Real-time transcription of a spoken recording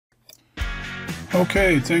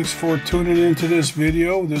Okay, thanks for tuning into this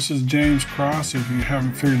video. This is James Cross. If you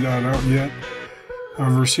haven't figured that out yet,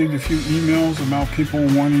 I've received a few emails about people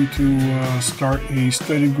wanting to start a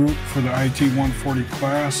study group for the IT140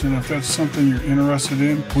 class, and if that's something you're interested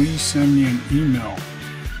in, please send me an email.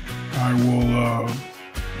 I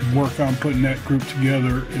will work on putting that group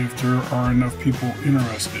together if there are enough people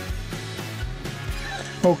interested.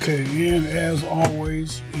 Okay, and as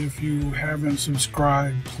always, if you haven't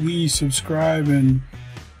subscribed, please subscribe and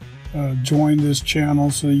join this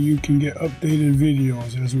channel so you can get updated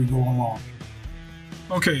videos as we go along.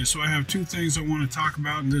 Okay, so I have two things I want to talk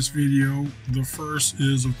about in this video. The first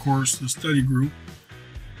is, of course, the study group.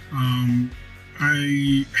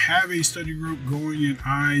 I have a study group going in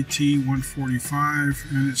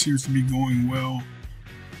IT145, and it seems to be going well.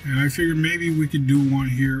 And I figured maybe we could do one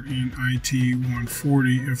here in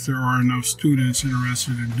IT140 if there are enough students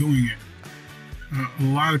interested in doing it. A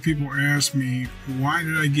lot of people ask me, why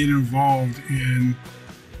did I get involved in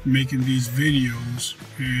making these videos?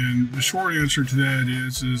 And the short answer to that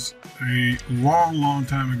is a long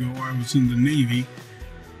time ago, I was in the Navy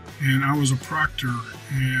and I was a proctor.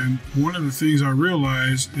 And one of the things I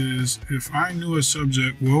realized is if I knew a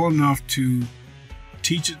subject well enough to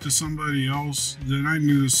teach it to somebody else, then I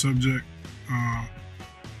knew the subject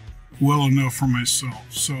well enough for myself.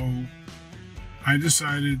 So I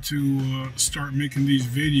decided to start making these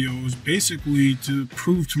videos basically to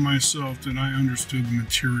prove to myself that I understood the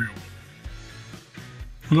material.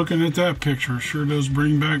 Looking at that picture sure does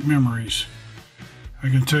bring back memories. I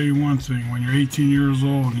can tell you one thing, when you're 18 years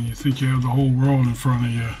old and you think you have the whole world in front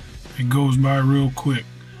of you, it goes by real quick.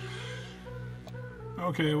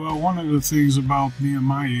 Okay, well, one of the things about being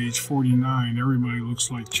my age, 49, everybody looks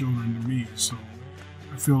like children to me, so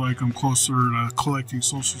I feel like I'm closer to collecting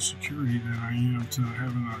Social Security than I am to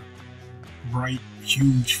having a bright,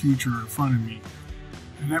 huge future in front of me.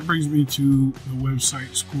 And that brings me to the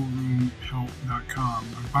website schoolroomhelp.com.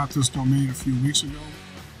 I bought this domain a few weeks ago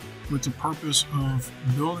with the purpose of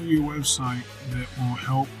building a website that will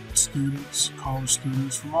help students, college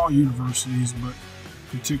students from all universities, but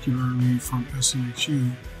particularly from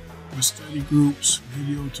SNHU, with study groups,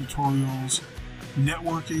 video tutorials,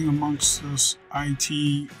 networking amongst us IT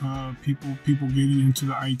people getting into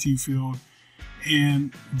the IT field,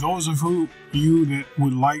 and those of you that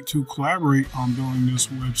would like to collaborate on building this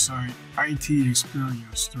website, IT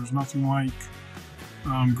experience. There's nothing like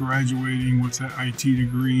graduating with that IT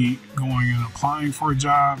degree, going and applying for a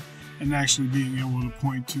job, and actually being able to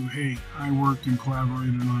point to, hey, I worked and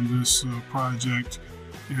collaborated on this project,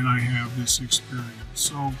 and I have this experience.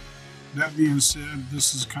 So that being said,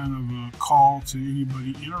 this is kind of a call to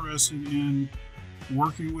anybody interested in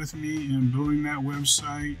working with me and building that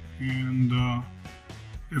website. And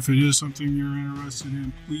if it is something you're interested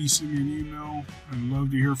in, please send me an email. I'd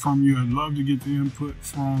love to hear from you. I'd love to get the input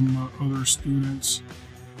from other students.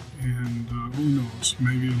 And who knows,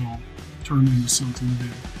 maybe it'll turn into something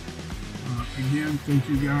big. Again, thank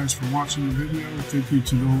you guys for watching the video. Thank you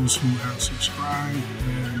to those who have subscribed.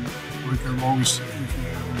 And like I've always said, if you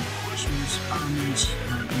have any questions, comments,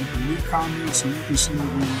 you can leave comments and you can send me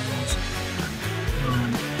emails.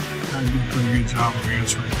 I do a pretty good job of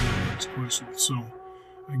answering those questions. So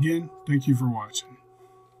again, thank you for watching.